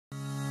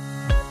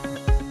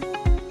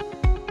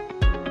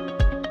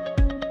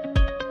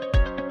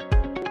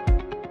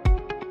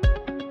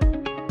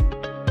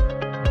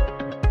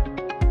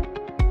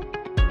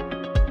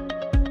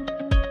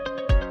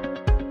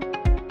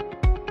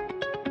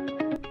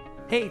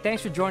Hey,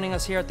 thanks for joining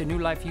us here at the New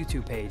Life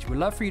YouTube page. We'd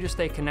love for you to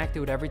stay connected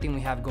with everything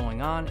we have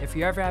going on. If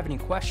you ever have any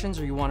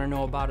questions or you want to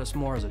know about us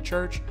more as a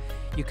church,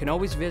 you can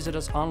always visit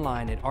us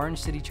online at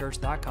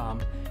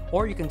orangecitychurch.com,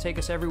 or you can take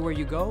us everywhere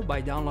you go by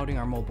downloading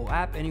our mobile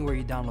app anywhere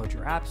you download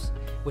your apps.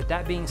 With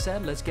that being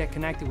said, let's get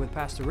connected with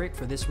Pastor Rick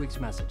for this week's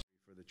message.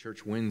 For the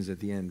church wins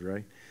at the end,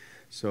 right?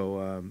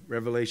 So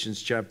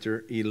Revelations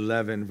chapter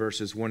 11,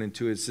 verses 1 and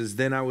 2, it says,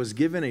 "Then I was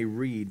given a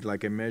reed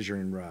like a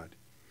measuring rod.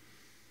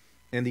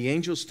 And the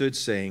angel stood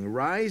saying,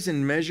 'Rise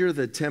and measure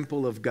the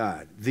temple of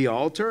God, the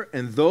altar,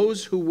 and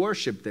those who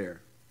worship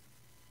there.'"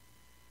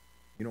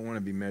 You don't want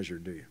to be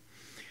measured, do you?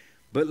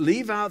 "But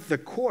leave out the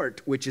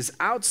court which is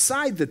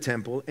outside the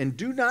temple, and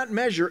do not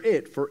measure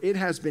it, for it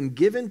has been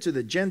given to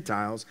the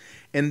Gentiles,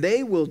 and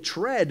they will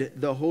tread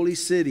the holy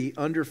city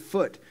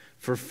underfoot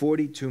for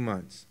 42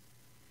 months.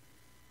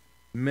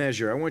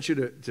 Measure. I want you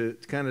to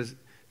kind of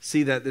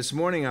see that. This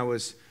morning I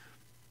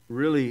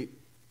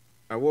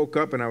woke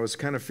up and I was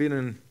kind of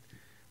feeling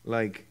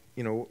like,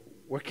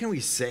 what can we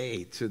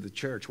say to the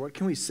church? What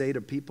can we say to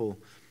people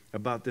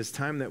about this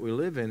time that we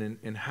live in,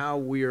 and how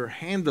we are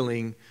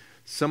handling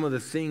some of the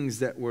things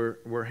that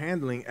we're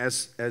handling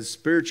as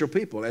spiritual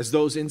people, as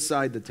those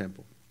inside the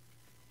temple.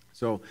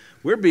 So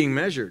we're being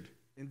measured.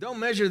 And don't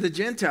measure the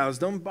Gentiles.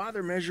 Don't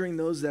bother measuring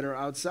those that are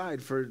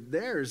outside, for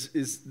theirs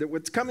is that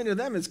what's coming to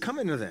them is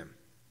coming to them.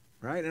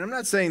 Right? And I'm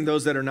not saying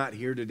those that are not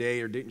here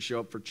today or didn't show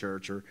up for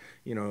church, or,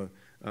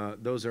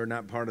 those are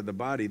not part of the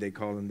body, they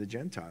call them the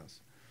Gentiles.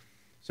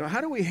 So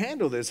how do we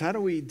handle this? How do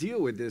we deal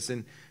with this?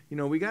 And,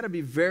 we got to be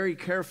very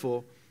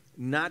careful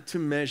not to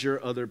measure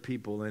other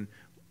people. And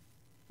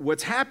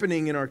what's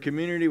happening in our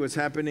community, what's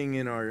happening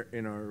in our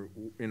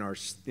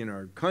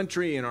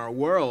country, in our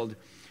world,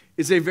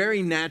 is a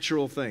very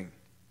natural thing.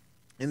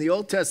 In the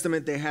Old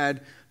Testament, they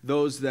had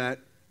those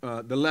that,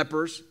 the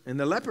lepers, and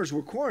the lepers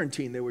were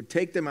quarantined. They would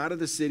take them out of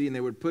the city and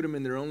they would put them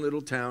in their own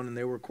little town, and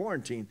they were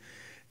quarantined.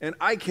 And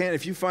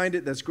if you find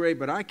it, that's great,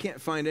 but I can't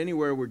find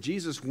anywhere where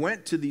Jesus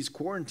went to these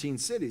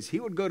quarantined cities. He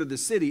would go to the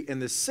city and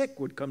the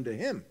sick would come to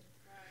him.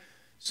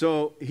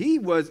 So he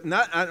was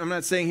not, I'm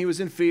not saying he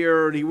was in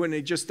fear, or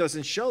it just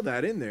doesn't show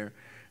that in there.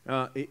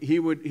 He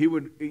would,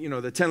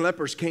 the 10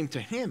 lepers came to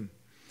him.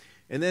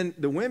 And then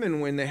the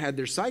women, when they had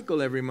their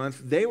cycle every month,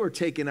 they were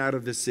taken out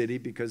of the city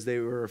because they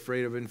were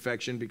afraid of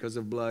infection because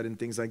of blood and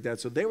things like that.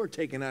 So they were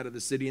taken out of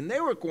the city and they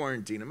were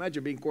quarantined.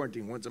 Imagine being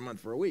quarantined once a month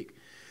for a week.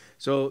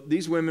 So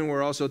these women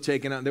were also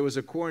taken out. There was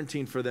a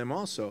quarantine for them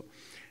also.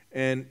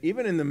 And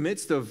even in the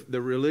midst of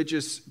the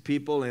religious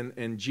people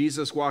and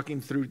Jesus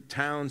walking through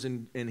towns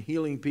and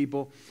healing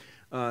people,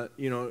 I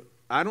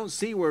don't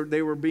see where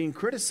they were being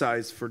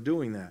criticized for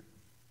doing that.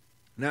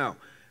 Now,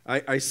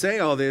 I say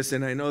all this,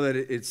 and I know that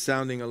it's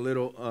sounding a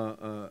little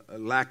a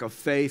lack of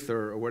faith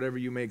or whatever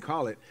you may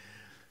call it.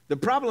 The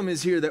problem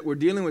is here that we're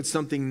dealing with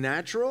something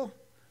natural,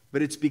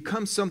 but it's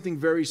become something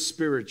very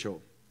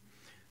spiritual.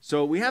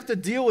 So we have to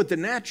deal with the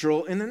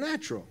natural in the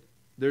natural.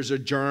 There's a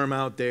germ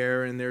out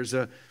there, and there's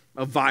a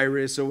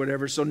virus or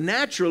whatever. So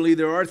naturally,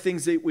 there are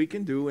things that we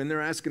can do, and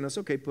they're asking us,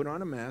 okay, put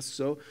on a mask.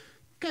 So,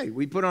 okay,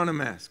 we put on a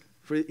mask,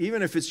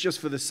 even if it's just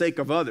for the sake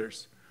of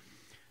others.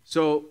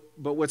 So,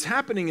 but what's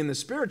happening in the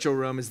spiritual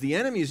realm is the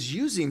enemy is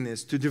using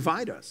this to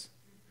divide us.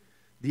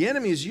 The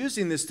enemy is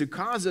using this to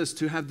cause us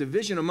to have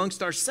division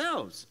amongst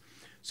ourselves.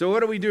 So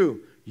what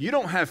do? You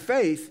don't have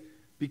faith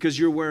because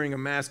you're wearing a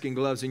mask and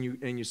gloves and you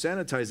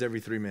sanitize every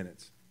 3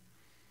 minutes.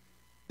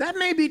 That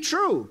may be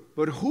true,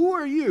 but who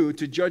are you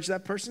to judge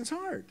that person's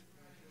heart?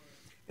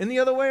 And the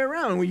other way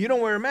around, when you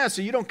don't wear a mask,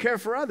 so you don't care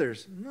for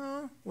others.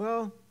 No,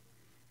 well,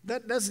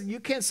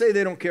 you can't say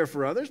they don't care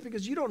for others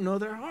because you don't know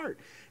their heart.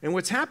 And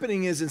what's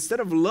happening is,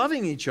 instead of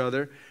loving each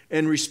other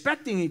and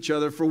respecting each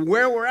other for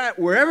where we're at,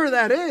 wherever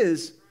that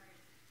is,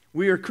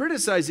 we are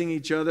criticizing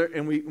each other,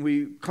 and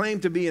we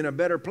claim to be in a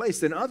better place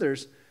than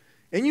others.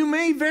 And you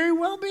may very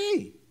well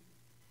be.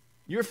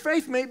 Your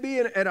faith may be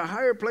at a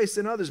higher place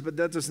than others, but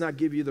that does not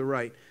give you the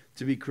right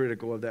to be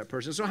critical of that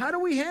person. So how do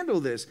we handle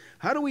this?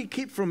 How do we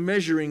keep from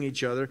measuring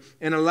each other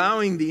and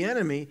allowing the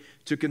enemy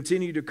to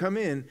continue to come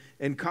in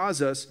and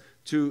cause us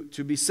to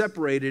be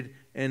separated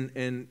and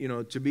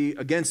to be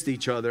against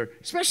each other,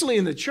 especially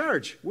in the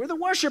church? We're the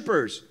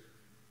worshipers.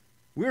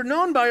 We're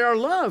known by our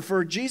love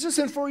for Jesus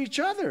and for each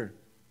other.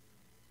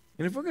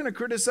 And if we're going to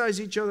criticize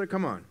each other,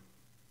 come on.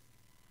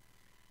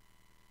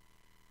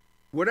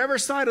 Whatever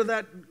side of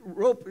that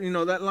rope,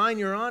 that line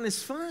you're on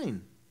is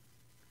fine.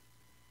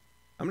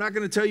 I'm not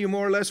going to tell you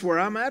more or less where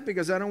I'm at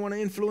because I don't want to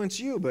influence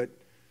you, but,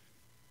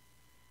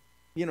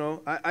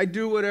 I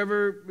do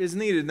whatever is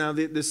needed. Now,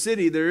 the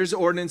city, there's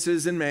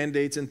ordinances and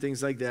mandates and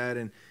things like that,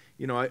 and,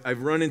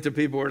 I've run into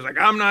people where it's like,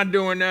 I'm not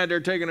doing that, they're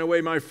taking away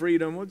my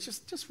freedom. Well,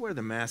 just wear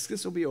the mask.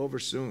 This will be over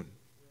soon.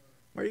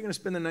 Why are you going to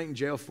spend the night in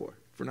jail for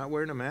not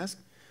wearing a mask?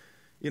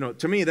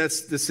 To me,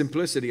 that's the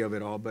simplicity of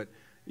it all, but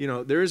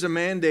there is a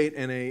mandate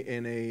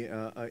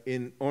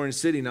in Orange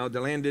City. Now,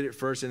 DeLand did it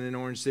first, and then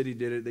Orange City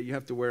did it, that you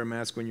have to wear a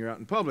mask when you're out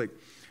in public.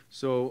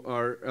 So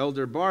our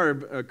elder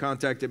Barb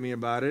contacted me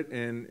about it,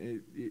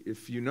 and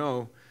if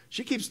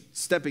She keeps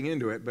stepping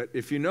into it, but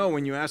if you know,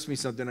 when you ask me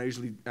something, I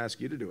usually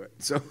ask you to do it.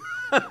 So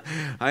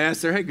I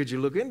asked her, hey, could you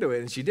look into it?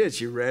 And she did.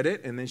 She read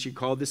it, and then she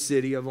called the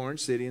city of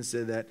Orange City and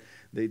said that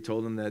they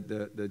told them that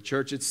the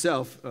church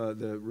itself,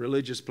 the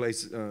religious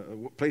place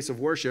of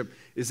worship,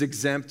 is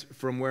exempt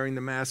from wearing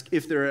the mask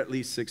if they're at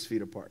least 6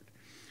 feet apart.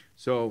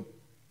 So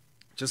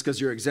just because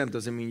you're exempt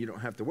doesn't mean you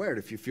don't have to wear it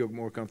if you feel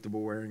more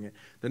comfortable wearing it.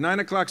 The 9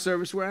 o'clock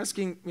service, we're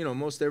asking,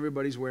 most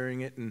everybody's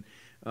wearing it, and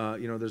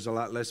there's a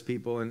lot less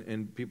people,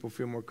 and people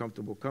feel more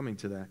comfortable coming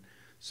to that.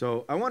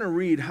 So I want to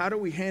read, how do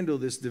we handle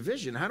this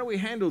division? How do we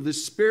handle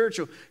this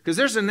spiritual? Because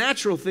there's a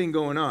natural thing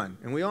going on,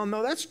 and we all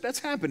know that's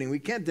happening. We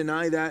can't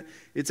deny that.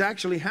 It's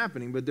actually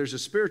happening, but there's a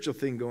spiritual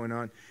thing going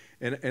on,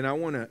 and I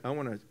want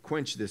to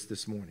quench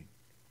this morning.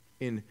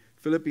 In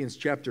Philippians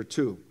chapter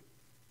 2.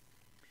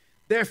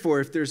 Therefore,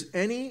 if there's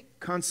any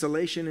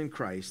consolation in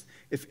Christ,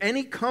 if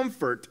any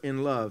comfort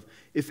in love,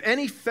 if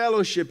any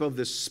fellowship of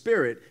the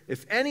Spirit,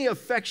 if any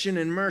affection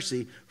and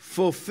mercy,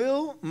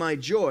 fulfill my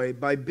joy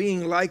by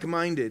being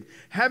like-minded,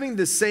 having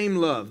the same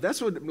love.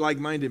 That's what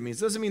like-minded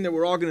means. It doesn't mean that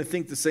we're all going to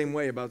think the same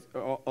way about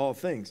all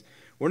things.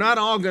 We're not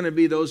all going to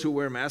be those who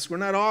wear masks. We're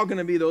not all going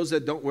to be those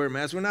that don't wear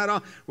masks. We're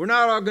not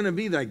all going to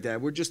be like that.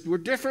 We're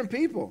different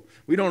people.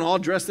 We don't all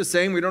dress the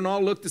same. We don't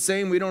all look the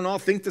same. We don't all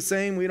think the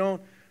same. We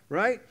don't,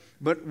 right?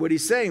 But what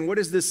he's saying, what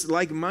is this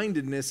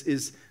like-mindedness,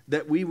 is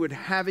that we would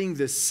having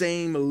the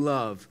same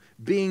love,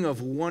 being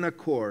of one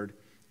accord,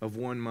 of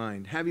one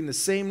mind. Having the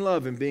same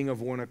love and being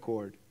of one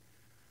accord.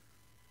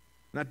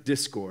 Not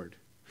discord,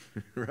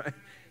 right?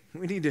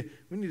 We need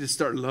to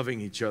start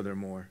loving each other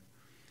more.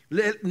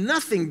 Let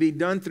nothing be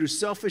done through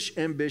selfish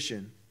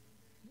ambition.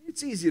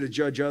 It's easy to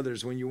judge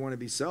others when you want to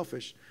be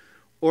selfish,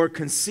 or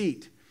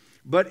conceit.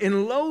 But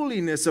in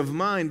lowliness of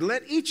mind,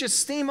 let each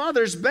esteem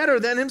others better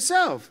than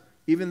himself,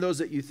 even those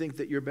that you think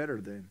that you're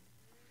better than.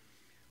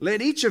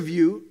 Let each of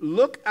you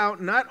look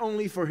out not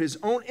only for his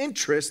own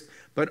interest,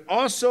 but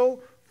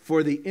also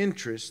for the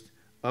interest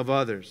of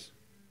others.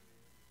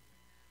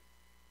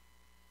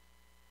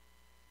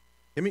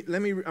 I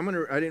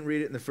didn't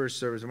read it in the first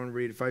service. I'm going to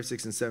read it 5,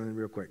 6, and 7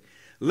 real quick.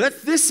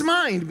 Let this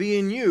mind be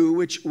in you,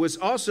 which was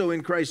also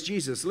in Christ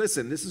Jesus.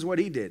 Listen, this is what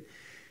he did.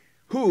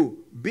 Who,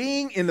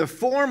 being in the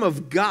form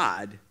of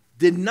God,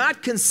 did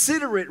not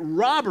consider it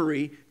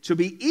robbery to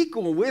be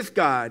equal with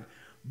God,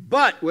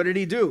 but what did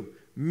he do?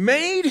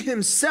 Made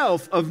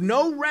himself of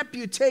no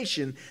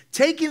reputation,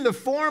 taking the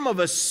form of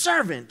a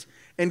servant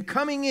and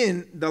coming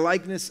in the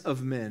likeness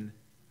of men.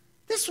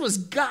 This was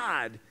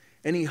God,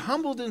 and he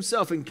humbled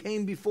himself and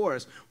came before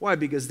us. Why?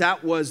 Because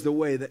that was the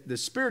way, that the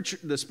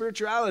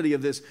spirituality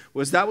of this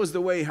was, that was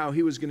the way how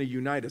he was going to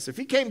unite us. If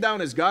he came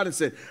down as God and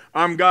said,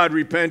 I'm God,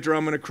 repent, or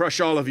I'm going to crush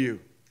all of you,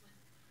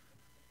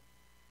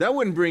 that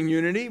wouldn't bring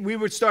unity. We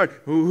would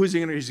start, who's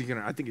he going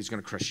to? I think he's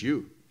going to crush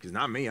you. Because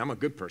not me. I'm a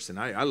good person.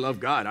 I love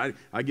God.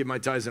 I give my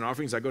tithes and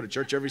offerings. I go to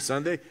church every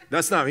Sunday.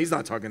 He's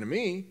not talking to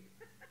me.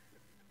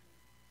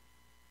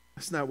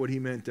 That's not what he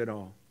meant at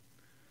all.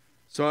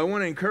 So I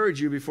want to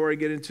encourage you, before I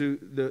get into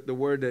the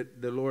word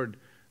that the Lord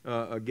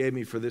gave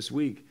me for this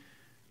week,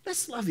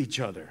 let's love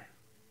each other.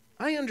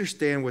 I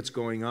understand what's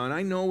going on.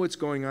 I know what's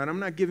going on. I'm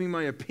not giving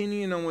my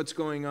opinion on what's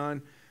going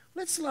on.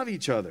 Let's love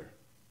each other.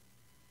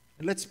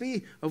 And let's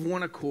be of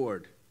one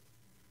accord.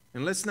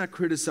 And let's not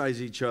criticize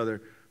each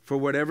other for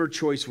whatever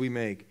choice we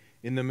make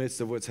in the midst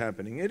of what's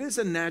happening. It is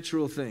a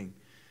natural thing.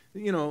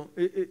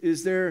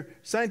 Is there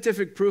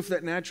scientific proof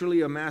that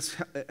naturally a mask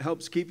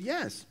helps keep?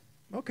 Yes.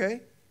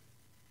 Okay.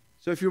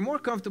 So if you're more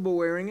comfortable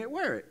wearing it,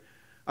 wear it.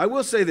 I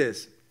will say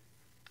this.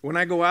 When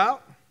I go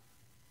out,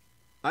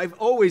 I've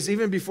always,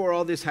 even before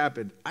all this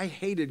happened, I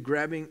hated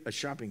grabbing a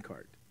shopping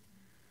cart.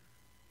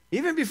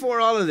 Even before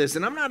all of this,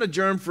 and I'm not a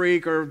germ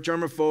freak or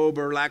germaphobe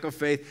or lack of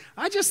faith.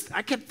 I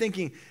kept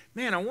thinking,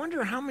 man, I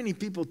wonder how many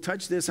people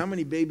touch this, how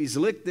many babies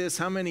lick this,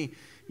 how many,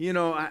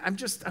 I'm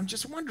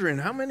just wondering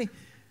how many,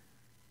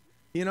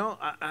 did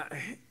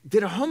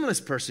a homeless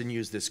person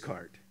use this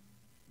cart?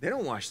 They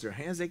don't wash their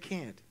hands, they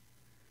can't.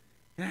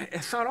 And I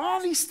thought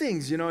all these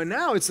things, and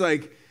now it's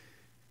like,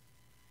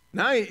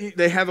 now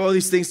they have all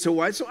these things to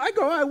wipe, so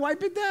I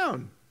wipe it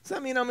down. Does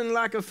that mean I'm in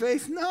lack of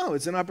faith? No,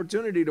 it's an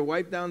opportunity to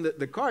wipe down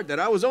the cart that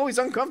I was always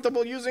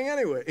uncomfortable using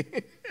anyway.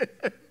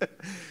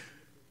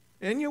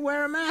 And you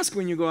wear a mask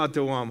when you go out to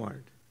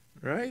Walmart,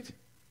 right?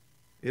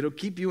 It'll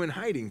keep you in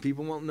hiding.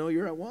 People won't know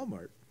you're at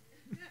Walmart.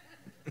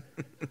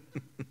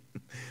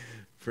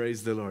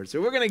 Praise the Lord.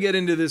 So we're going to get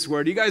into this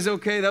word. You guys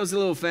okay? That was a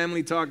little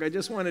family talk. I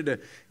just wanted to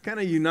kind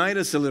of unite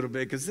us a little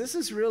bit, because this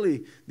is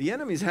really, the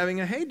enemy's having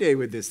a heyday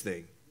with this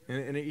thing.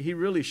 And he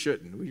really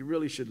shouldn't. We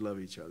really should love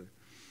each other.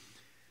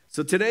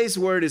 So today's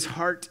word is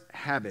heart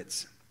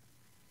habits.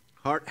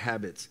 Heart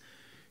habits.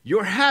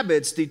 Your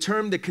habits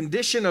determine the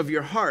condition of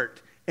your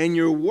heart, and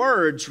your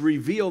words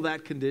reveal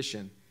that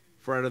condition.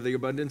 For out of the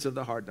abundance of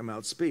the heart, the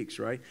mouth speaks,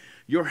 right?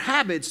 Your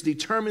habits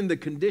determine the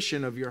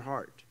condition of your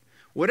heart.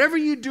 Whatever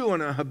you do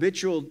in a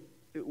habitual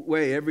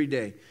way every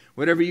day,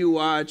 whatever you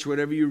watch,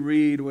 whatever you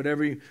read,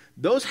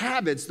 those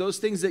habits, those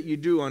things that you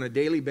do on a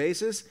daily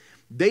basis,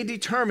 they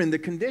determine the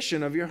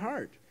condition of your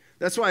heart.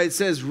 That's why it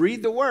says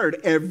read the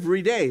word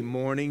every day,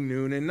 morning,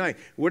 noon, and night.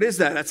 What is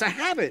that? That's a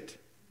habit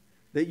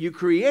that you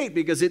create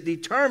because it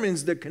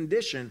determines the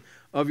condition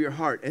of your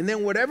heart. And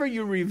then whatever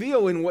you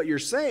reveal in what you're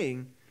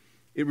saying,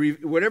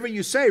 whatever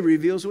you say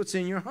reveals what's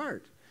in your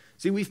heart.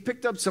 See, we've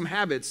picked up some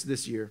habits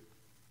this year,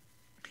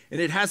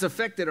 and it has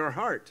affected our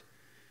heart.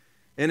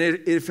 And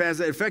if it has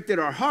affected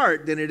our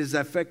heart, then it has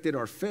affected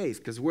our faith.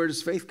 Because where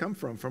does faith come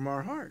from? From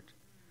our heart.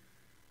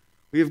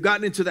 We have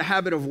gotten into the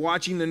habit of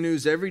watching the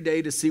news every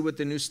day to see what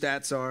the new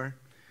stats are.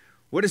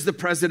 What is the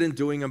president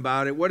doing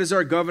about it? What is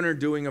our governor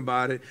doing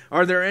about it?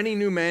 Are there any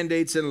new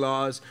mandates and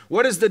laws?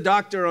 What is the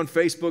doctor on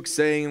Facebook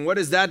saying? And what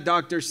is that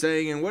doctor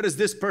saying? And what is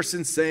this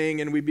person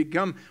saying? And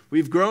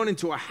we've grown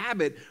into a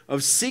habit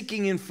of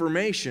seeking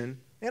information.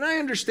 And I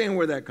understand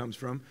where that comes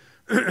from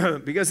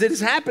because it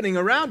is happening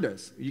around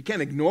us. You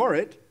can't ignore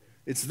it.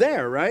 It's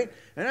there, right?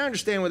 And I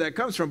understand where that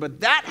comes from. But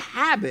that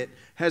habit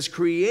has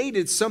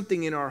created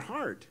something in our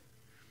heart.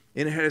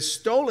 And it has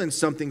stolen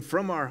something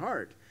from our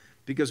heart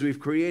because we've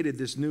created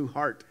this new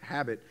heart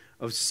habit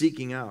of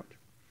seeking out.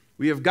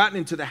 We have gotten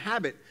into the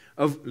habit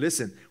of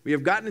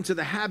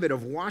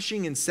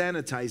washing and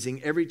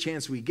sanitizing every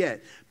chance we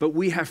get, but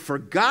we have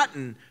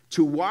forgotten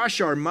to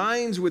wash our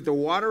minds with the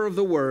water of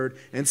the Word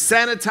and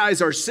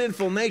sanitize our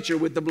sinful nature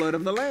with the blood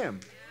of the Lamb.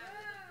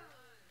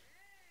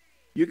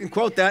 You can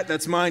quote that.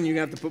 That's mine. You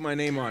have to put my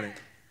name on it.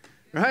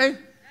 Right?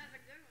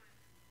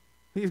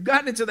 We've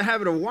gotten into the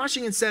habit of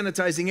washing and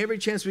sanitizing every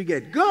chance we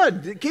get.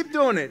 Good. Keep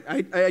doing it.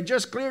 I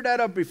just cleared that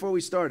up before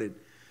we started.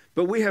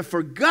 But we have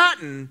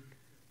forgotten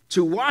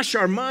to wash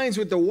our minds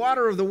with the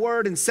water of the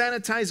Word and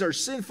sanitize our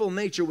sinful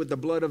nature with the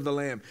blood of the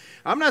Lamb.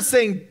 I'm not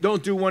saying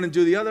don't do one and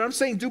do the other. I'm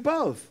saying do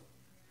both.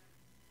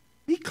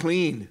 Be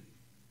clean.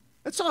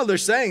 That's all they're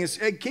saying is,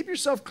 hey, keep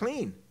yourself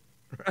clean.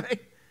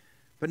 Right?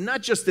 But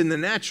not just in the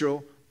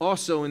natural,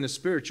 also in the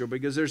spiritual,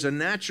 because there's a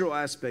natural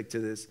aspect to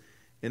this.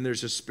 And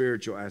there's a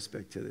spiritual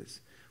aspect to this.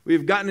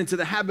 We've gotten into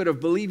the habit of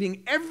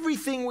believing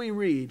everything we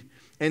read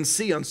and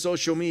see on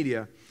social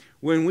media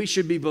when we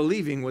should be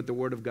believing what the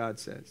Word of God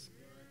says.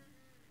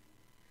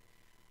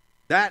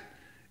 That,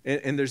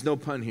 and there's no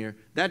pun here,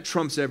 that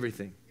trumps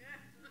everything.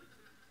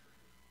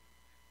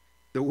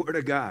 The Word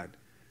of God.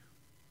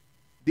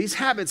 These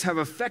habits have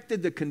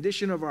affected the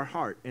condition of our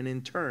heart and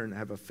in turn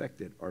have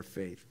affected our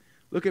faith.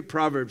 Look at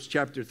Proverbs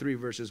chapter 3,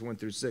 verses 1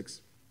 through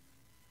 6.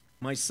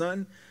 My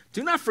son,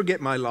 do not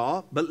forget my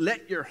law, but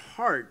let your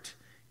heart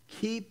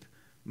keep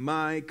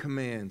my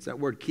commands. That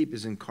word keep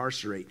is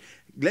incarcerate.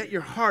 Let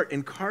your heart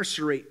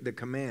incarcerate the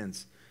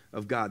commands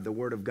of God, the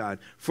word of God.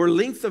 For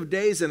length of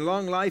days and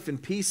long life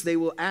and peace they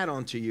will add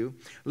unto you.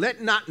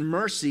 Let not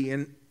mercy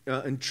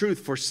and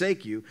truth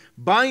forsake you.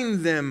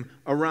 Bind them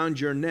around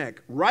your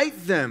neck. Write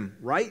them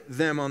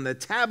on the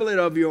tablet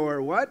of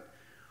your what?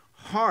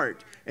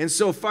 Heart. And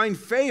so find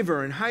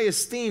favor and high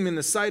esteem in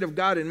the sight of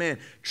God and man.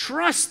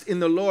 Trust in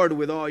the Lord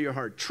with all your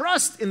heart.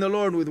 Trust in the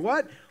Lord with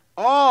what?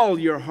 All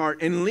your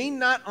heart. And lean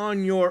not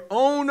on your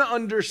own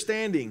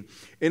understanding.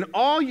 In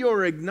all your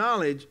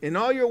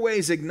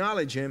ways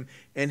acknowledge him,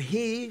 and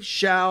he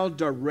shall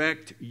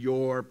direct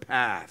your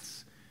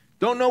paths.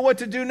 Don't know what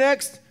to do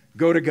next?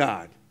 Go to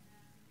God.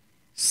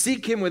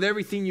 Seek him with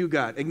everything you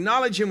got.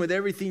 Acknowledge him with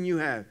everything you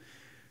have.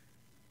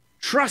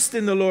 Trust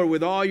in the Lord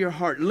with all your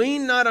heart.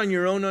 Lean not on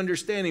your own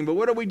understanding. But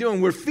what are we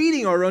doing? We're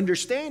feeding our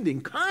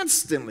understanding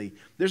constantly.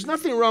 There's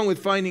nothing wrong with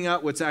finding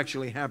out what's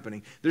actually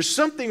happening. There's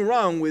something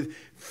wrong with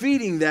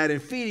feeding that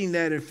and feeding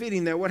that and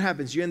feeding that. What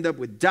happens? You end up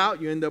with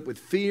doubt. You end up with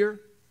fear.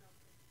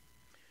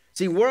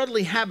 See,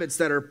 worldly habits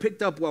that are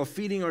picked up while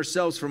feeding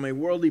ourselves from a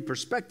worldly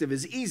perspective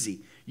is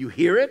easy. You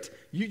hear it,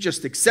 you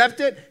just accept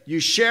it,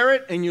 you share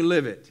it, and you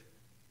live it.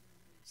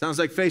 Sounds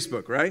like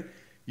Facebook, right?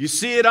 You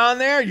see it on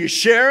there, you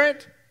share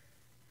it,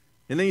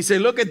 and then you say,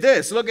 look at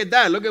this, look at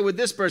that, look at what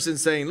this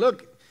person's saying.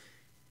 Look.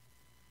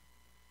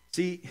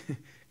 See,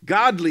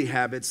 godly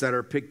habits that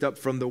are picked up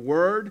from the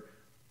word,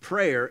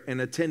 prayer, and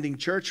attending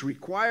church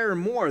require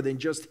more than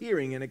just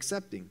hearing and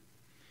accepting.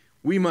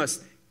 We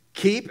must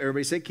keep,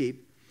 everybody say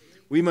keep.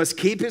 We must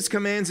keep his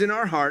commands in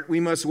our heart.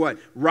 We must what?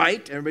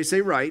 Write, everybody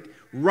say write.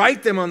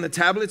 Write them on the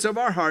tablets of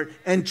our heart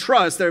and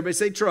trust, everybody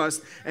say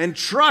trust, and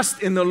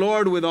trust in the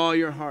Lord with all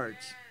your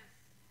hearts.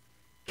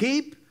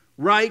 Keep,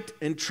 write,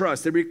 and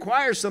trust. It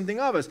requires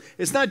something of us.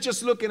 It's not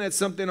just looking at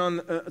something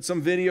on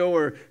some video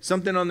or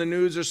something on the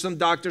news or some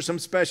doctor, some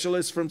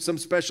specialist from some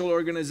special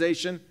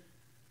organization.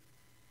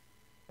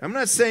 I'm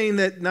not saying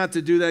that not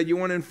to do that. You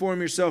want to inform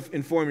yourself.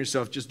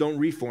 Just don't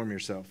reform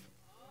yourself.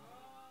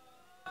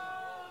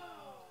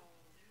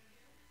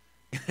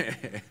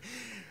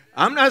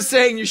 I'm not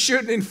saying you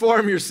shouldn't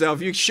inform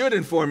yourself. You should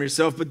inform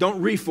yourself, but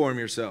don't reform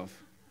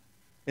yourself.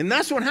 And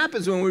that's what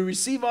happens when we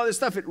receive all this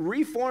stuff. It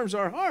reforms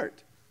our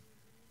heart.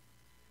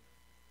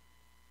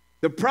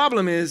 The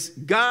problem is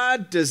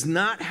God does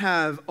not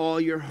have all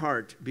your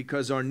heart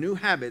because our new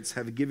habits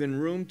have given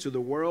room to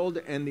the world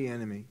and the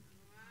enemy.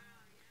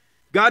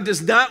 God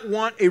does not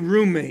want a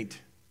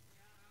roommate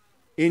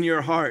in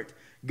your heart.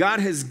 God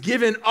has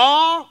given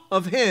all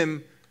of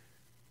him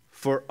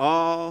for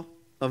all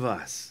of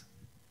us.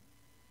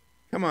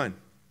 Come on.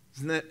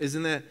 Is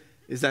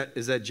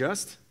that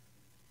just?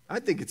 I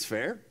think it's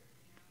fair.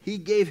 He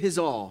gave his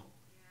all.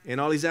 And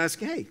all he's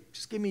asking, hey,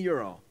 just give me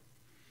your all.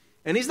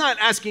 And he's not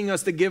asking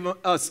us to give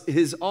us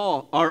his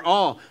all, our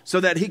all, so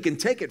that he can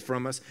take it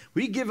from us.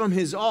 We give him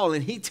his all,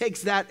 and he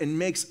takes that and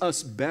makes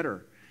us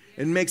better,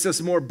 and makes us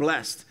more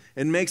blessed,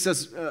 and makes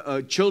us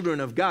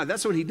children of God.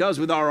 That's what he does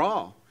with our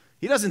all.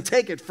 He doesn't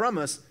take it from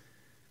us,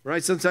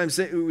 right? Sometimes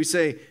we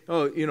say,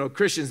 oh,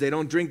 Christians, they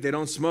don't drink, they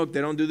don't smoke,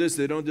 they don't do this,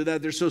 they don't do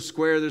that. They're so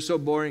square, they're so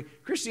boring.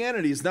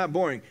 Christianity is not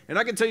boring. And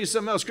I can tell you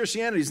something else.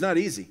 Christianity is not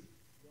easy.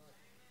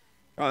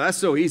 Oh, that's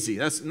so easy.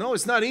 No,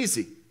 it's not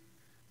easy,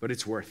 but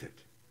it's worth it.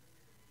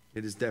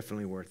 It is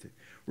definitely worth it.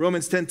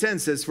 Romans 10:10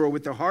 says, for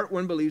with the heart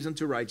one believes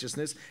unto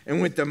righteousness, and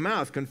with the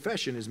mouth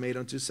confession is made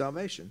unto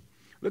salvation.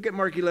 Look at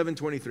Mark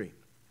 11:23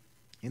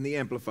 in the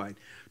Amplified.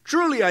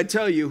 Truly I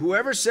tell you,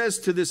 whoever says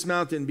to this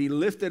mountain, be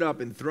lifted up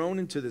and thrown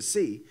into the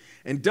sea,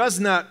 and does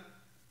not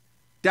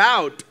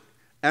doubt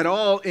at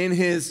all in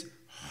his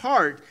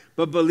heart,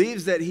 but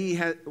believes that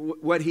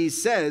what he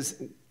says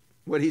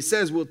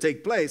will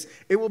take place,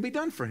 it will be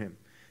done for him.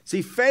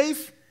 See,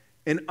 faith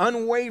and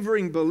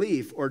unwavering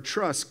belief or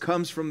trust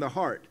comes from the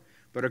heart.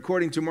 But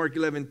according to Mark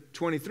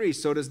 11:23,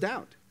 so does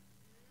doubt.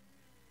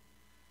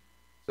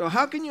 So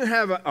how can you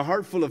have a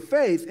heart full of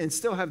faith and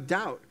still have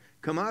doubt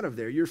come out of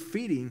there? You're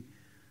feeding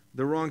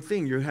the wrong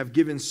thing. You have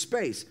given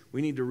space.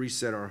 We need to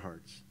reset our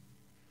hearts.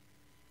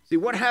 See,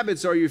 what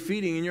habits are you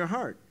feeding in your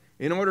heart?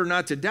 In order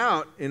not to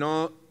doubt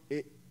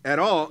at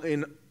all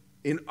in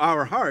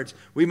our hearts,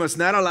 we must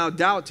not allow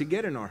doubt to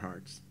get in our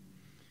hearts.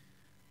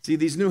 See,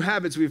 these new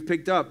habits we've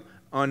picked up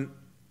on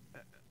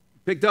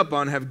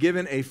have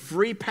given a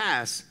free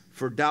pass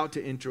for doubt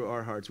to enter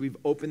our hearts. We've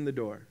opened the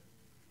door.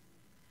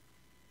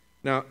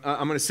 Now,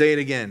 I'm going to say it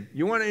again.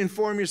 You want to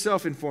inform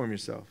yourself, inform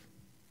yourself.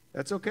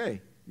 That's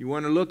okay. You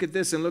want to look at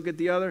this and look at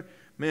the other?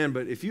 Man,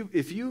 but if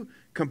you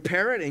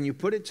compare it and you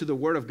put it to the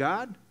Word of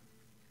God,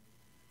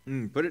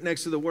 put it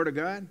next to the Word of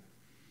God,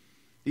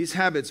 these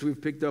habits we've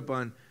picked up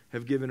on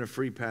have given a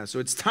free pass. So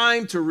it's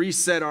time to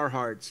reset our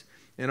hearts.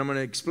 And I'm going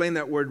to explain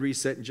that word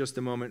reset in just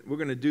a moment. We're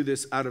going to do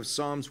this out of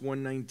Psalms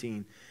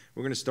 119.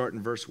 We're going to start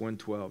in verse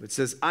 112. It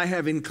says, I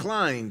have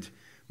inclined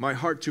my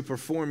heart to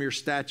perform your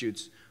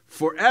statutes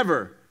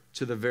forever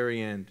to the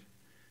very end.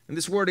 And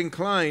this word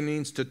incline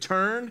means to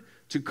turn,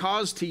 to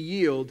cause to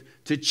yield,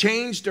 to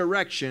change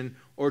direction,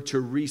 or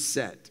to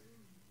reset.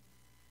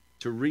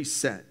 To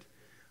reset.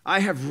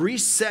 I have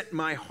reset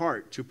my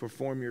heart to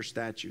perform your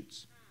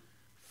statutes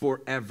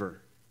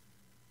forever.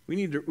 We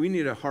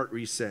need a heart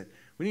reset.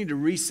 We need to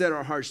reset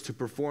our hearts to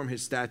perform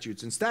his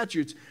statutes. And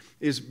statutes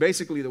is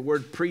basically the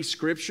word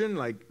prescription,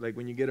 like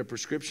when you get a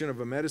prescription of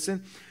a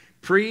medicine.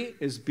 Pre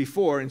is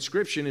before,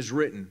 inscription is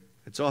written.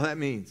 That's all that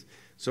means.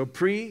 So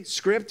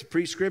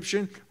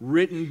prescription,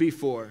 written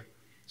before.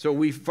 So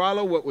we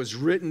follow what was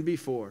written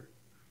before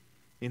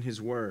in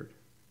his word.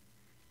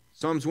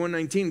 Psalms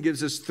 119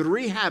 gives us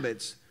 3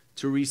 habits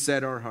to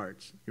reset our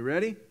hearts. You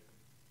ready?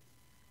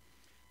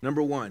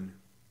 Number 1,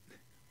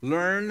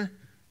 learn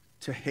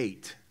to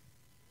hate.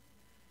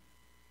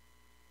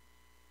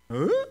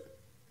 Huh?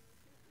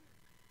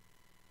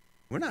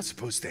 We're not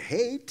supposed to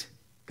hate.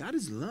 God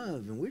is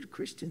love, and we're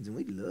Christians, and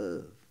we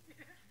love.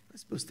 We're not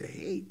supposed to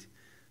hate.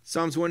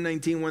 Psalms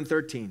 119,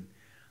 113.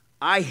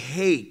 I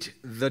hate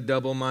the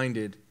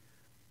double-minded,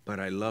 but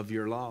I love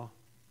your law.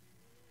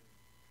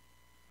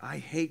 I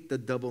hate the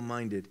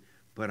double-minded,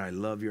 but I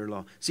love your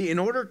law. See, in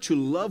order to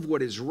love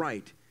what is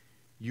right,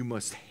 you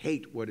must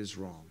hate what is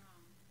wrong.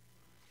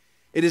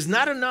 It is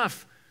not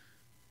enough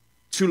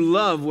to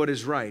love what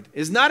is right.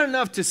 It's not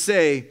enough to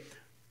say,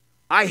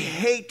 I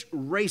hate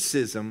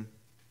racism,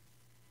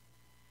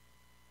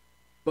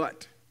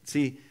 but.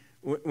 See,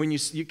 when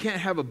you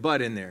can't have a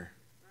but in there.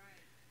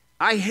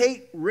 I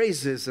hate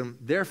racism,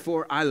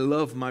 therefore I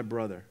love my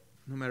brother,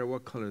 no matter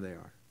what color they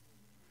are.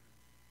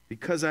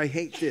 Because I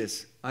hate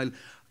this.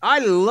 I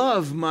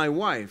love my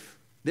wife,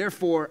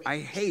 therefore I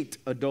hate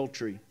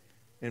adultery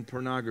and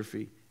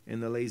pornography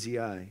and the lazy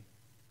eye.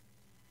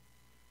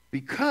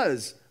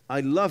 Because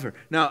I love her.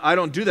 Now, I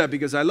don't do that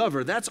because I love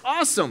her. That's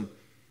awesome.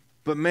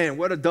 But man,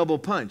 what a double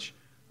punch.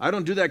 I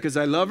don't do that because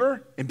I love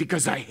her and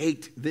because I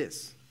hate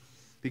this.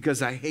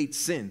 Because I hate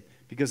sin.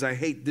 Because I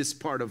hate this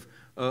part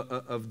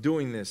of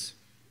doing this.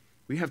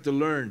 We have to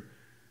learn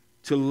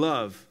to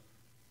love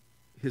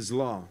his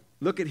law.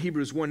 Look at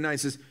Hebrews 1:9. It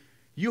says,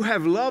 you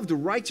have loved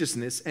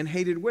righteousness and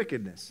hated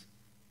wickedness.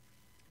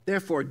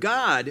 Therefore,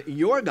 God,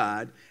 your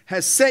God,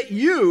 has set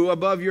you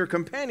above your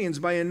companions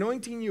by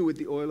anointing you with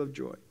the oil of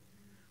joy.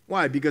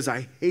 Why? Because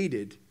I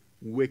hated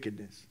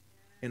wickedness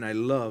and I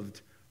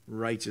loved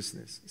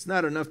righteousness. It's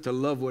not enough to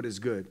love what is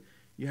good.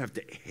 You have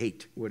to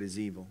hate what is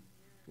evil.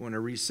 You want to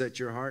reset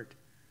your heart?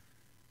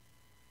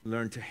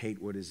 Learn to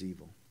hate what is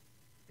evil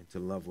and to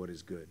love what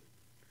is good.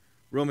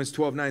 Romans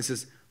 12:9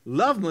 says,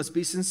 love must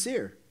be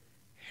sincere.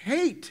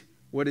 Hate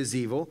what is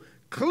evil.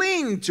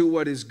 Cling to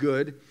what is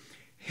good.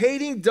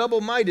 Hating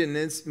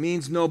double-mindedness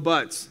means no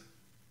buts.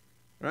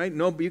 Right?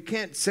 No, you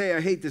can't say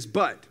I hate this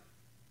but.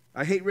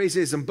 I hate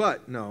racism,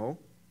 but. No.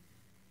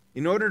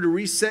 In order to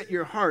reset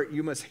your heart,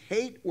 you must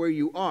hate where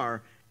you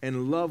are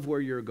and love where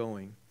you're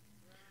going.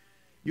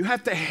 You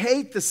have to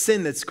hate the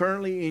sin that's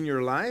currently in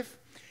your life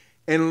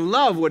and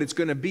love what it's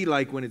going to be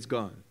like when it's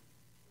gone.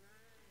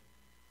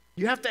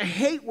 You have to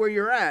hate where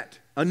you're at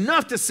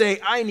enough to say,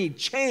 I need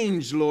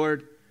change,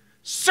 Lord.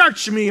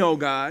 Search me, O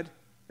God,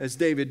 as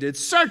David did.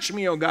 Search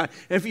me, O God.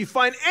 And if you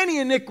find any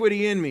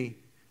iniquity in me,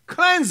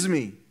 cleanse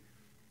me.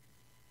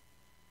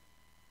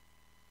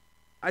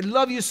 I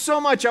love you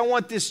so much, I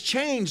want this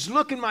change.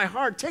 Look in my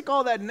heart. Take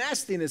all that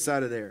nastiness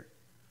out of there.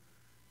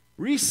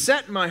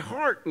 Reset my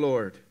heart,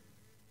 Lord.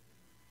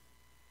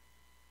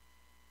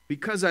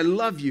 Because I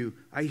love you,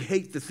 I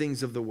hate the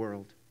things of the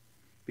world.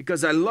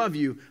 Because I love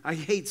you, I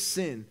hate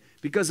sin.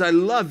 Because I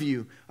love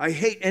you, I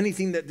hate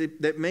anything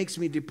that makes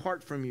me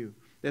depart from you,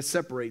 that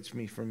separates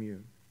me from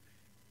you.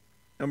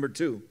 Number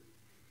 2,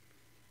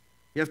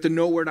 you have to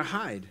know where to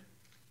hide.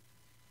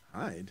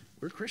 Hide?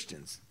 We're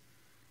Christians.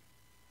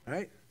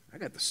 Right? I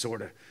got the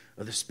sword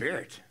of the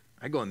Spirit.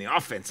 I go on the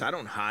offense. I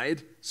don't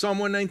hide. Psalm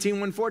 119,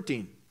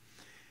 114.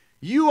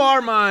 You are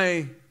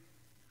my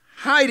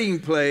hiding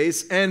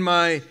place and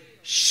my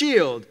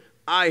shield.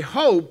 I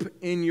hope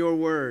in your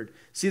word.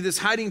 See, this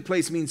hiding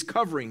place means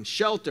covering,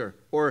 shelter,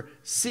 or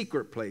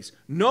secret place.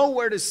 Know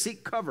where to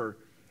seek cover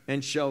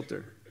and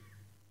shelter.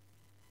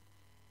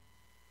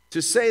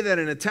 To say that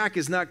an attack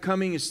is not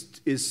coming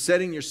is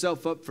setting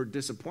yourself up for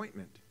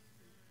disappointment.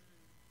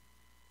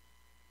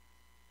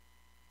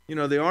 You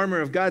know, the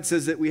armor of God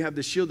says that we have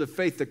the shield of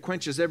faith that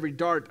quenches every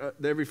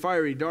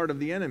fiery dart of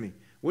the enemy.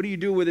 What do you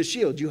do with a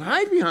shield? You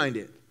hide behind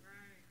it.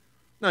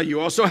 Now, you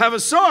also have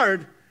a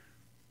sword,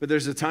 but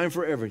there's a time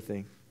for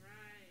everything.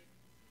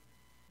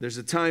 There's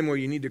a time where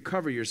you need to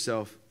cover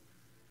yourself,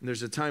 and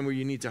there's a time where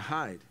you need to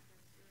hide.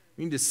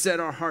 We need to set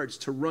our hearts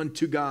to run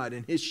to God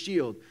and His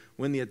shield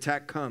when the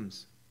attack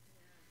comes.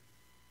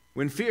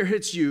 When fear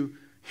hits you,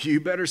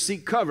 you better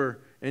seek cover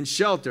and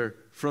shelter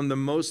from the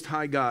Most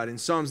High God. In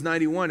Psalms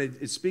 91,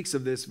 it speaks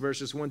of this,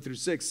 verses 1 through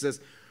 6. It says,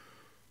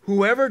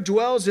 whoever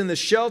dwells in the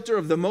shelter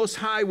of the Most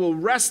High will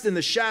rest in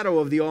the shadow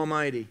of the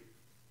Almighty.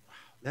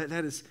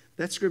 Wow,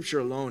 that scripture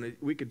alone,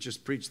 we could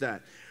just preach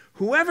that.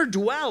 Whoever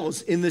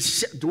dwells in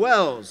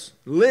the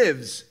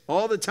lives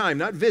all the time,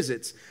 not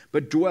visits,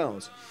 but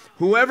dwells.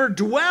 Whoever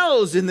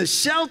dwells in the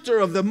shelter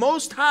of the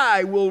Most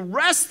High will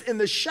rest in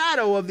the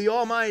shadow of the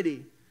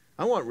Almighty.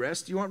 I want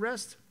rest. You want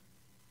rest?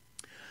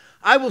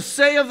 I will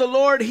say of the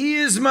Lord, He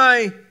is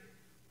my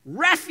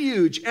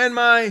refuge and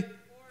my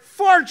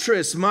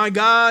fortress, my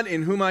God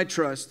in whom I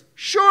trust.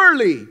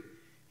 Surely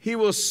He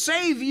will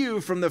save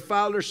you from the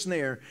fowler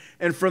snare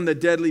and from the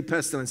deadly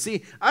pestilence.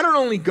 See, I don't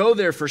only go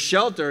there for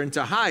shelter and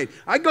to hide.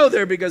 I go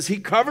there because He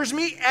covers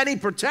me and He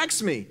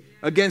protects me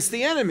against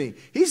the enemy.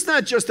 He's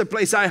not just a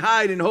place I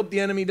hide and hope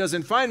the enemy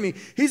doesn't find me.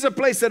 He's a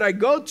place that I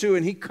go to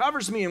and He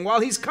covers me. And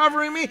while He's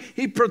covering me,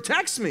 He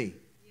protects me.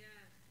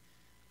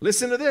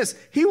 Listen to this.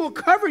 He will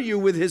cover you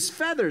with His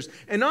feathers,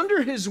 and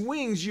under His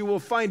wings you will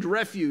find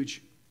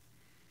refuge.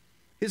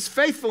 His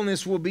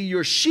faithfulness will be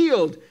your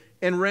shield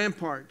and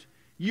rampart.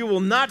 You will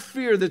not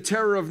fear the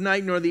terror of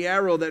night, nor the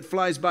arrow that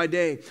flies by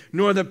day,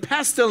 nor the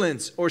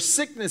pestilence or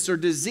sickness or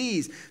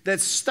disease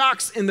that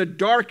stalks in the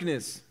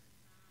darkness,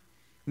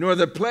 nor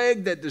the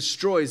plague that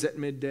destroys at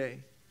midday.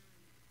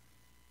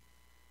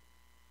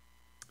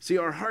 See,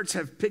 our hearts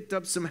have picked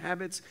up some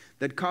habits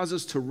that cause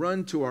us to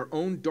run to our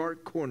own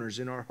dark corners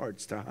in our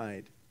hearts to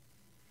hide.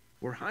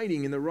 We're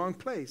hiding in the wrong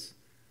place.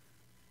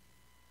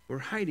 We're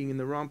hiding in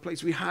the wrong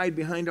place. We hide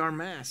behind our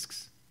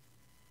masks.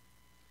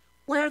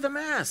 Wear the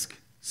mask.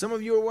 Some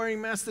of you are wearing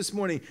masks this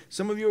morning.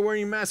 Some of you are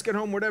wearing a mask at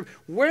home, whatever.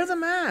 Wear the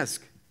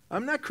mask.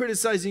 I'm not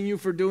criticizing you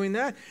for doing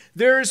that.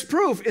 There is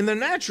proof in the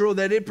natural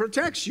that it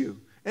protects you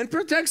and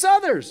protects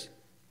others.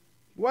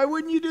 Why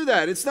wouldn't you do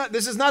that?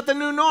 This is not the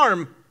new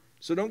norm.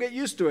 So don't get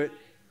used to it,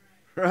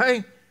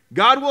 right?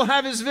 God will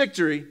have His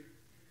victory.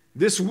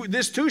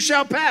 This too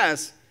shall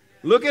pass.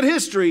 Look at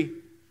history.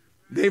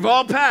 They've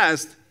all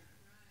passed.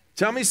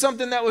 Tell me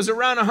something that was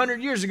around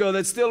 100 years ago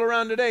that's still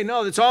around today.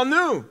 No, it's all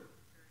new,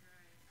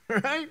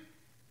 right?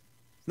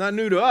 It's not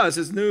new to us.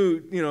 It's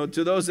new,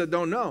 to those that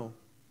don't know.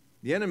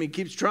 The enemy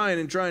keeps trying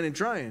and trying and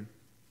trying.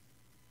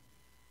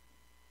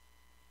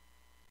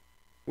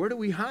 Where do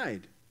we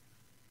hide?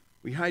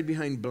 We hide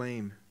behind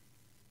blame.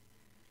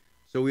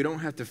 So we don't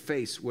have to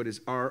face what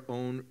is our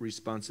own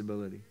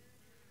responsibility.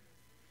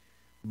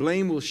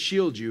 Blame will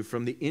shield you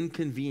from the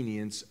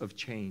inconvenience of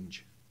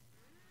change.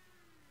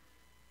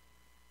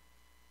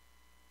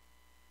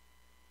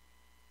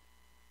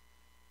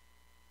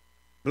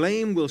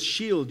 Blame will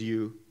shield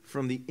you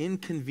from the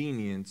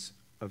inconvenience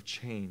of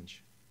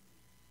change.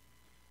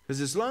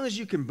 Because as long as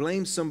you can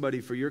blame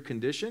somebody for your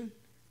condition,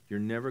 you're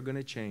never going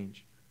to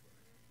change.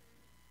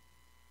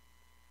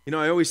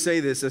 I always say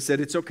this. I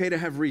said, it's okay to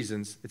have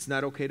reasons. It's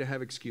not okay to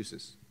have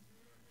excuses.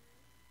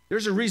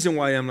 There's a reason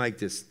why I'm like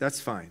this. That's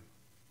fine.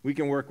 We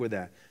can work with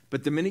that.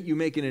 But the minute you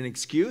make it an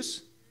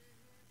excuse,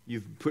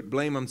 you've put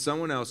blame on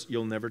someone else,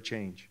 you'll never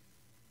change.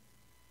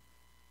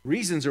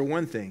 Reasons are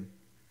one thing,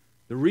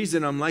 The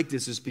reason I'm like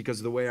this is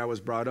because of the way I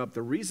was brought up.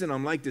 The reason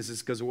I'm like this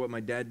is because of what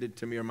my dad did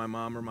to me or my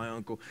mom or my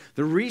uncle.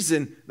 The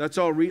reason, that's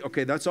all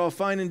that's all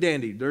fine and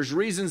dandy. There's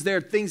reasons there.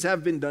 Things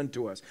have been done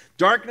to us.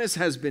 Darkness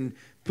has been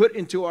put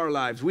into our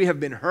lives. We have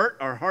been hurt.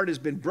 Our heart has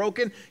been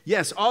broken.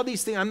 Yes, all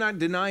these things, I'm not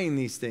denying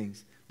these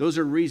things. Those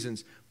are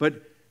reasons.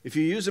 But if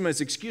you use them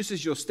as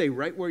excuses, you'll stay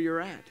right where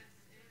you're at.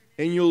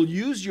 And you'll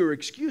use your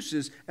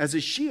excuses as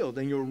a shield,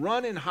 and you'll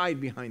run and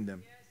hide behind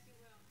them.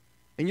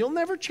 And you'll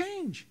never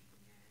change.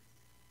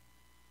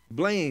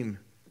 Blame,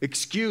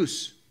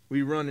 excuse,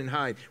 we run and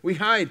hide. We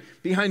hide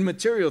behind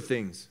material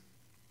things.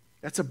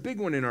 That's a big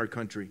one in our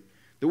country.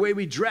 The way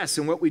we dress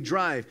and what we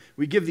drive,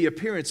 we give the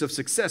appearance of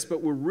success,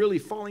 but we're really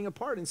falling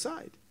apart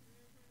inside.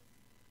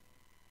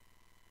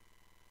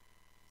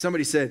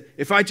 Somebody said,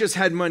 if I just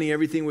had money,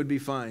 everything would be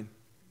fine.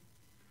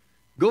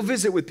 Go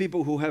visit with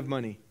people who have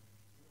money.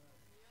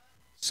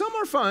 Some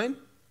are fine.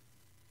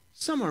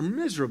 Some are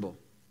miserable.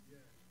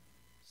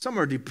 Some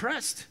are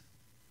depressed.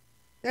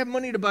 They have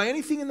money to buy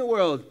anything in the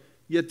world,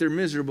 yet they're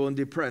miserable and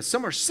depressed.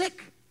 Some are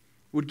sick,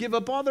 would give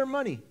up all their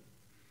money.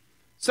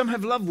 Some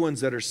have loved ones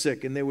that are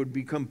sick, and they would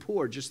become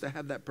poor just to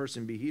have that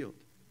person be healed.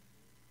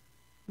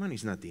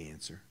 Money's not the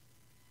answer.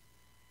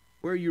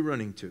 Where are you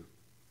running to?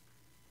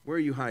 Where are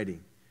you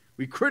hiding?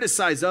 We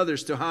criticize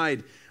others to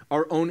hide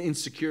our own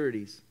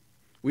insecurities.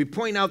 We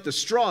point out the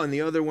straw in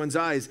the other one's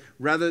eyes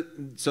rather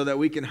so that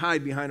we can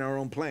hide behind our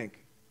own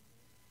plank.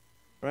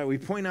 Right? We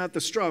point out the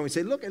straw and we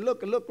say, look at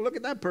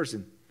that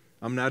person.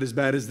 I'm not as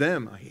bad as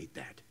them. I hate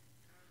that.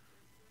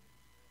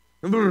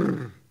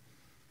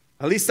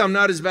 At least I'm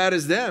not as bad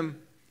as them.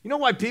 You know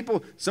why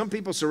some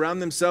people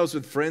surround themselves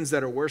with friends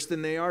that are worse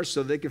than they are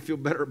so they can feel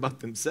better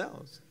about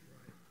themselves?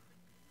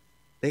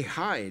 They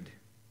hide.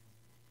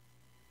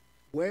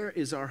 Where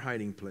is our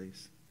hiding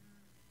place?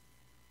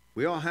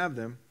 We all have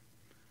them.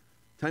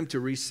 Time to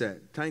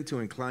reset. Time to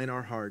incline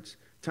our hearts.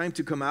 Time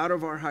to come out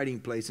of our hiding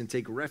place and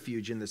take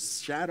refuge in the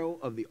shadow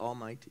of the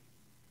Almighty.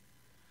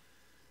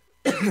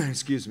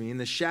 Excuse me, in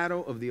the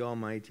shadow of the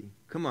Almighty.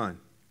 Come on,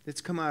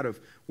 let's come out of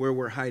where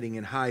we're hiding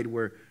and hide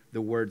where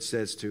the Word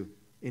says to.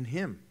 In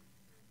Him.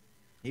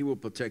 He will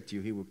protect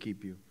you. He will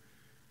keep you.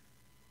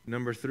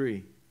 Number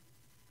 3,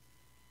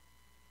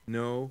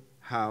 know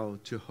how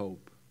to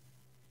hope.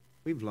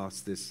 We've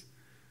lost this.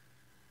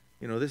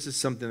 You know, this is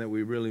something that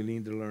we really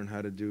need to learn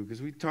how to do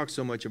because we talk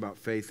so much about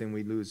faith and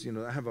we lose. You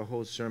know, I have a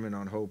whole sermon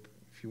on hope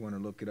if you want to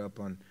look it up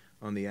on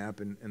the app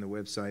and the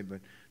website.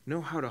 But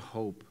know how to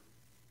hope.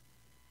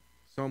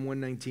 Psalm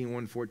 119,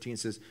 114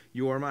 says,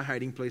 you are my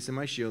hiding place and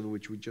my shield,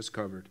 which we just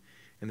covered.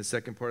 And the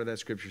second part of that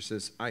scripture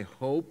says, I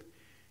hope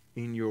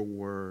in your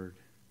word.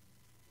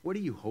 What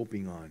are you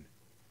hoping on?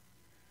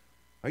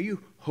 Are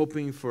you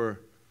hoping for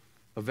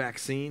a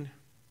vaccine?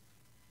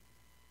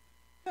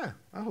 Yeah,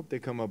 I hope they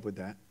come up with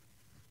that.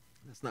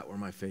 That's not where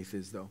my faith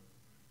is, though.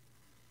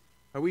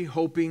 Are we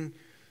hoping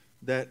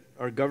that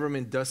our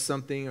government does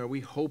something? Are we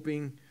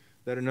hoping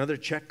that another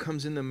check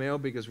comes in the mail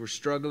because we're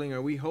struggling?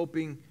 Are we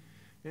hoping?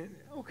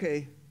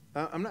 Okay,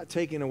 I'm not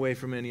taking away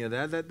from any of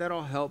that. That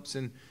all helps,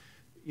 and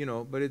you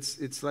know. But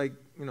it's like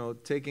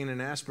taking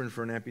an aspirin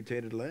for an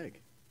amputated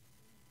leg.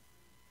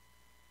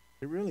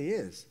 It really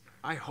is.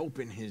 I hope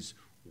in His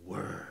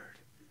Word.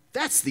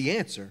 That's the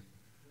answer.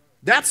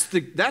 That's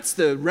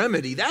the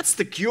remedy. That's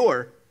the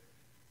cure.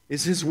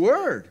 Is His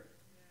Word.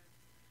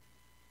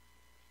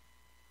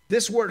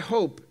 This word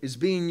hope is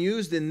being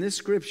used in this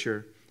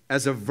scripture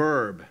as a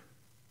verb.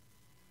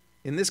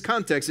 In this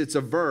context, it's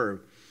a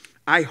verb.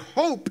 I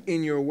hope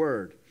in your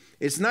word.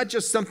 It's not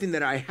just something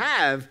that I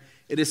have,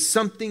 it is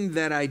something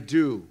that I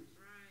do.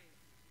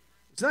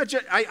 It's not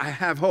just, I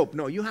have hope.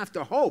 No, you have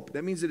to hope.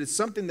 That means that it's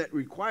something that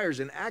requires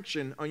an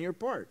action on your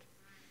part.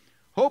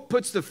 Hope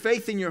puts the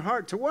faith in your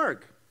heart to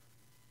work.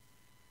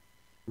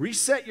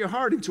 Reset your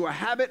heart into a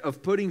habit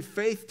of putting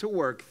faith to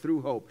work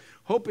through hope.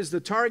 Hope is the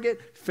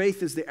target.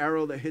 Faith is the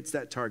arrow that hits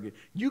that target.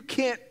 You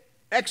can't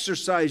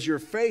exercise your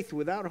faith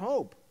without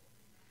hope.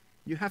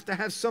 You have to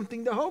have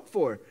something to hope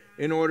for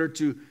in order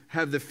to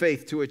have the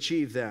faith to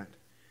achieve that.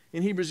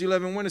 In Hebrews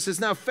 11:1 it says,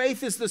 now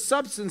faith is the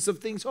substance of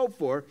things hoped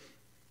for,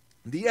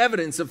 the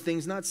evidence of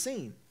things not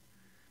seen.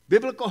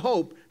 Biblical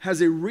hope has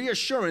a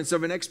reassurance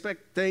of an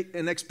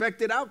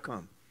expected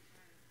outcome.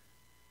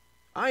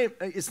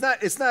 It's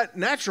not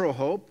natural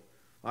hope.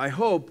 I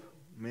hope,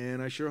 man,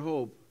 I sure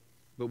hope.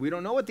 But we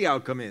don't know what the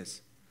outcome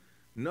is.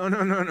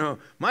 No.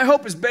 My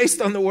hope is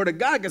based on the Word of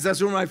God because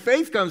that's where my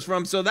faith comes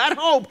from. So that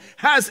hope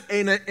has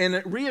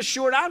a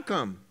reassured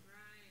outcome.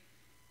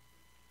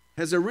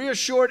 Has a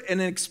reassured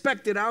and an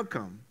expected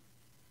outcome.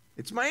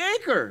 It's my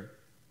anchor.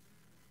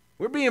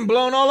 We're being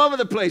blown all over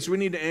the place. We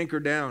need to anchor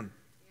down.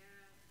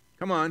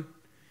 Come on.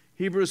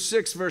 Hebrews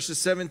 6 verses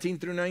 17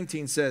 through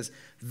 19 says,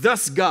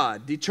 thus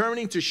God,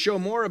 determining to show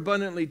more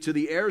abundantly to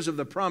the heirs of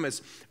the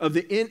promise of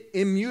the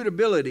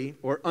immutability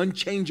or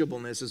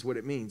unchangeableness is what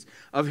it means,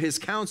 of His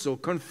counsel,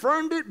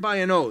 confirmed it by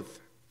an oath.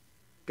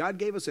 God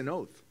gave us an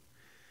oath.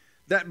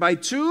 That by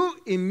two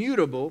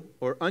immutable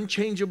or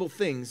unchangeable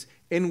things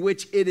in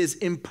which it is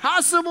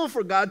impossible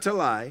for God to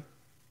lie,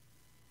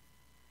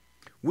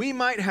 we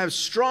might have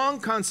strong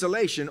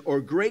consolation,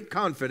 or great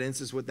confidence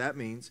is what that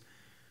means,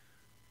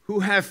 who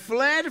have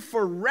fled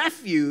for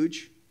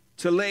refuge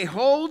to lay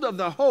hold of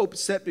the hope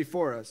set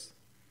before us.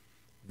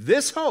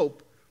 This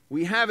hope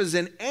we have as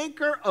an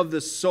anchor of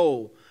the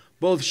soul,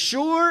 both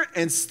sure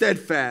and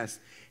steadfast,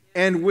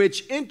 and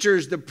which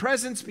enters the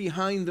presence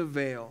behind the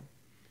veil.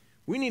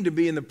 We need to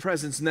be in the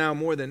presence now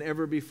more than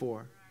ever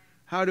before.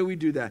 How do we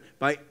do that?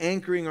 By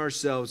anchoring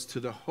ourselves to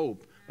the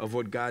hope of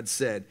what God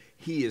said.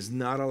 He is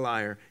not a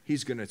liar.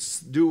 He's going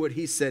to do what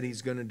he said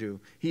he's going to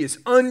do. He is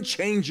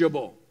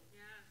unchangeable.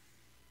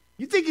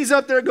 You think he's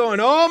up there going,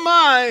 oh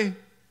my,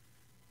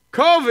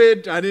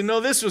 COVID, I didn't know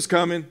this was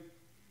coming.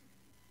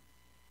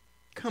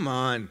 Come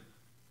on.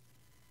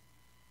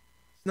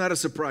 It's not a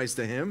surprise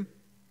to him.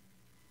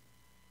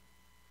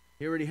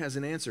 He already has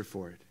an answer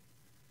for it.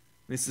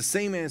 And it's the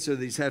same answer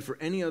that he's had for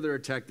any other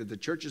attack that the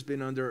church has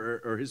been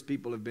under or his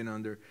people have been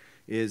under,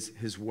 is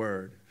his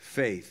word,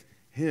 faith,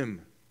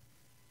 him.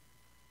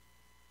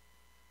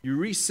 You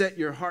reset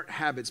your heart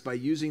habits by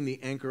using the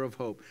anchor of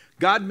hope.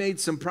 God made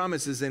some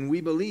promises, and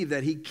we believe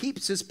that he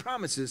keeps his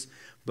promises,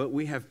 but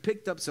we have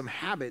picked up some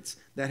habits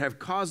that have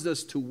caused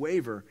us to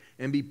waver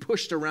and be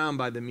pushed around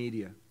by the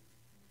media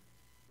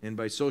and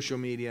by social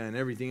media and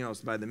everything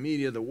else, by the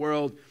media, the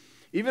world.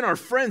 Even our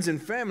friends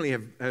and family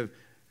have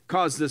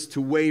caused us to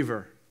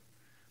waver.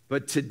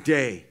 But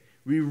today,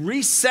 we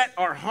reset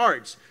our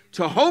hearts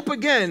to hope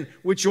again,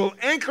 which will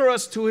anchor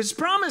us to his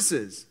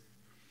promises.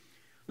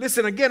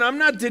 Listen, again, I'm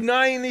not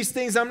denying these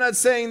things. I'm not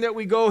saying that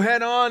we go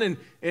head on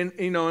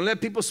and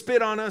let people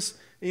spit on us,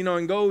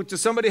 and go to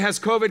somebody who has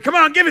COVID. Come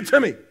on, give it to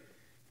me.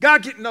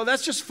 No,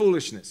 that's just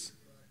foolishness.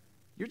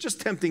 You're just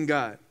tempting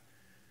God.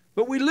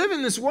 But we live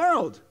in this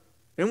world,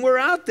 and we're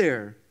out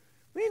there.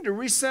 We need to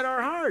reset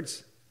our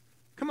hearts.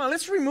 Come on,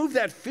 let's remove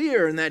that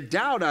fear and that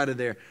doubt out of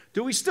there.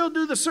 Do we still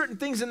do the certain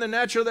things in the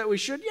natural that we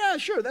should? Yeah,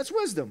 sure, that's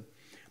wisdom.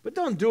 But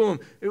don't do them.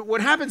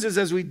 What happens is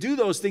as we do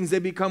those things, they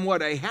become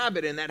what? A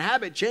habit. And that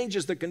habit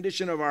changes the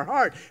condition of our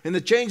heart. And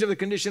the change of the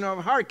condition of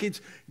our heart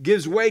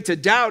gives way to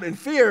doubt and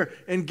fear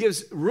and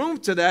gives room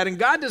to that. And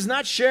God does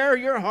not share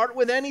your heart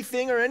with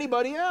anything or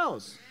anybody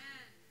else.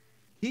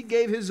 He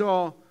gave his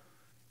all,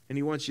 and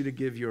he wants you to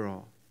give your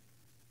all.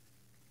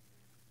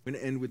 I'm going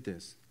to end with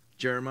this.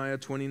 Jeremiah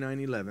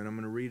 29:11. I'm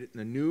going to read it in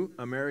the New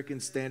American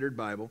Standard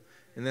Bible,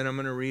 and then I'm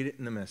going to read it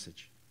in the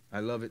Message. I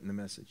love it in the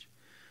Message.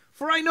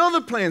 For I know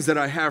the plans that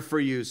I have for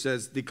you,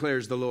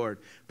 declares the Lord.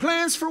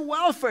 Plans for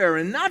welfare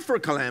and not for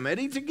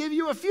calamity, to give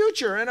you a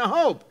future and a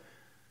hope.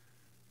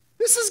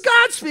 This is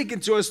God speaking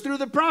to us through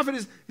the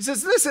prophet. He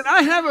says, listen,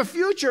 I have a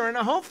future and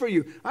a hope for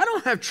you. I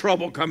don't have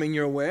trouble coming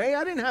your way.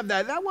 I didn't have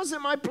that. That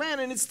wasn't my plan,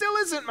 and it still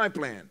isn't my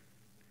plan.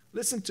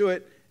 Listen to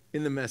it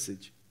in the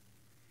Message.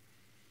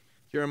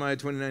 Jeremiah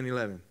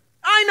 29:11.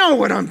 I know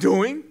what I'm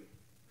doing.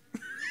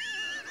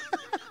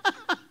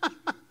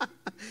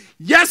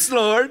 Yes,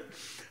 Lord.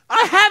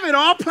 I have it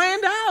all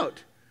planned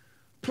out.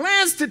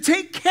 Plans to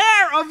take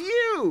care of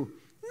you,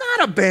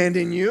 not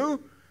abandon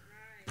you.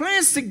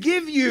 Plans to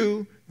give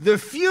you the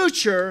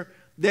future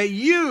that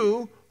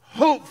you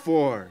hope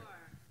for.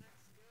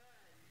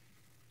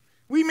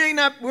 We're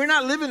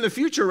not living the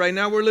future right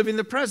now. We're living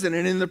the present.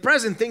 And in the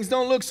present, things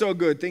don't look so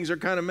good. Things are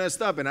kind of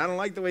messed up, and I don't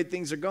like the way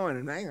things are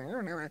going.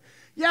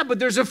 Yeah, but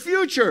there's a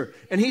future,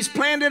 and he's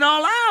planned it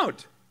all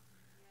out.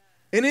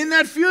 And in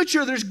that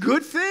future, there's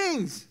good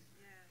things.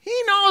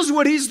 He knows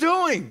what he's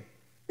doing.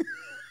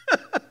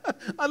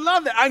 I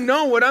love that. I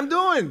know what I'm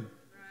doing.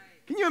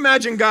 Can you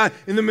imagine God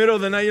in the middle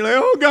of the night? You're like,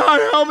 oh, God,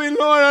 help me,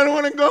 Lord. I don't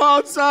want to go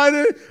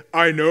outside.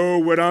 I know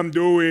what I'm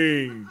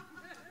doing.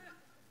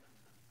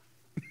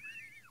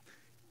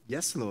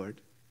 Yes, Lord.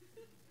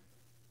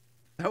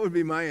 That would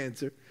be my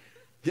answer.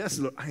 Yes,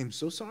 Lord. I am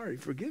so sorry.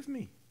 Forgive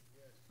me.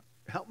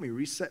 Help me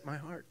reset my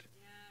heart.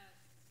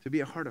 To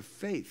be a heart of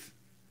faith.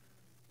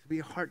 To be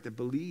a heart that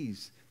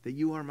believes that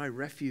you are my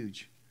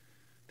refuge.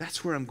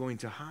 That's where I'm going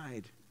to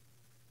hide.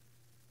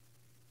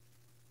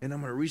 And I'm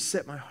going to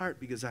reset my heart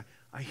because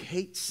I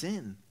hate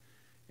sin.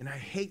 And I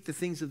hate the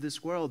things of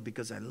this world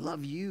because I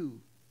love you.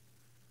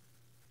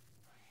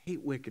 I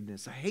hate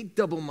wickedness. I hate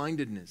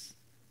double-mindedness.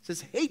 It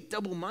says hate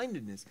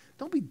double-mindedness.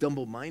 Don't be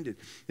double-minded.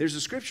 There's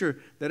a scripture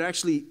that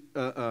actually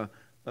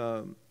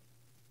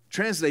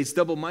translates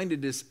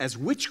double-mindedness as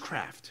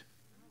witchcraft.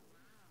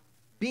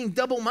 Being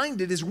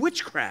double-minded is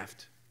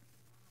witchcraft.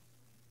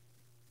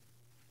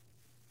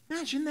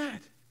 Imagine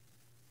that.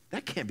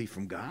 That can't be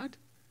from God.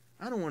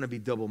 I don't want to be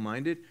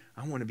double-minded.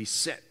 I want to be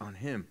set on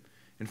him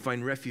and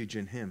find refuge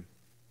in him.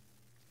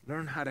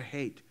 Learn how to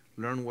hate.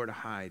 Learn where to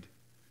hide.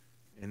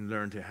 And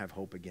learn to have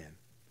hope again.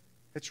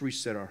 Let's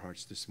reset our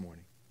hearts this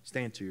morning.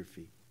 Stand to your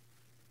feet.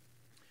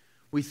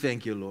 We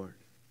thank you, Lord.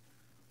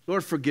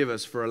 Lord, forgive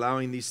us for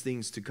allowing these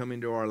things to come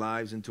into our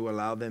lives and to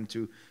allow them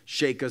to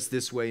shake us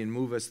this way and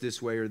move us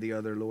this way or the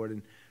other, Lord.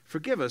 And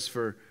forgive us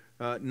for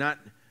not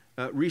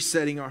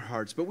resetting our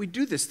hearts. But we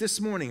do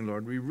this morning,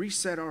 Lord. We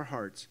reset our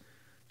hearts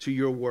to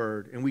your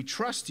word. And we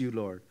trust you,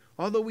 Lord.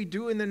 Although we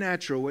do in the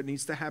natural what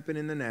needs to happen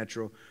in the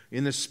natural,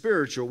 in the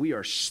spiritual, we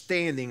are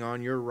standing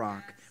on your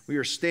rock. We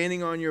are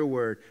standing on your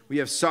word. We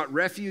have sought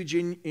refuge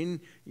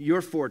in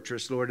your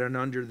fortress, Lord, and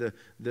under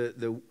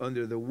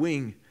the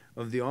wing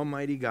of the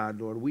Almighty God,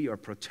 Lord. We are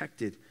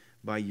protected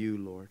by you,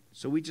 Lord.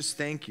 So we just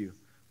thank you.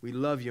 We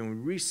love you, and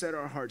we reset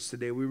our hearts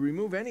today. We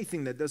remove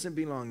anything that doesn't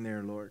belong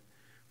there, Lord.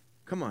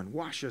 Come on,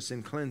 wash us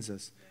and cleanse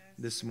us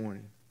this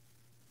morning.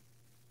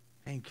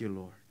 Thank you,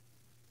 Lord.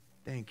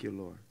 Thank you,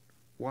 Lord.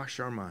 Wash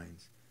our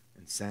minds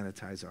and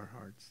sanitize our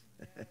hearts.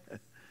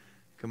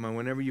 Come on,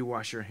 whenever you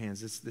wash your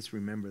hands, let's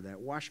remember that.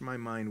 Wash my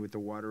mind with the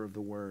water of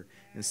the word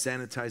and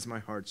sanitize my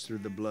hearts through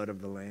the blood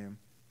of the Lamb.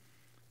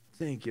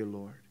 Thank you,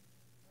 Lord.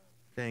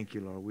 Thank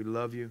you, Lord. We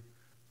love you.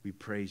 We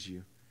praise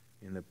you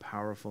in the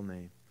powerful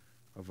name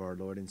of our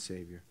Lord and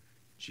Savior,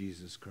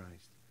 Jesus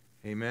Christ.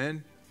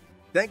 Amen.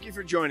 Thank you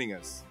for joining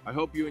us. I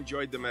hope you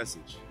enjoyed the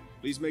message.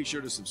 Please make sure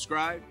to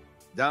subscribe,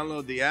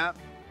 download the app,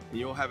 and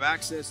you'll have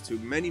access to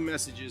many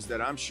messages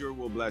that I'm sure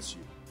will bless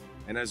you.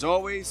 And as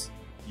always,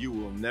 you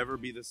will never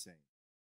be the same.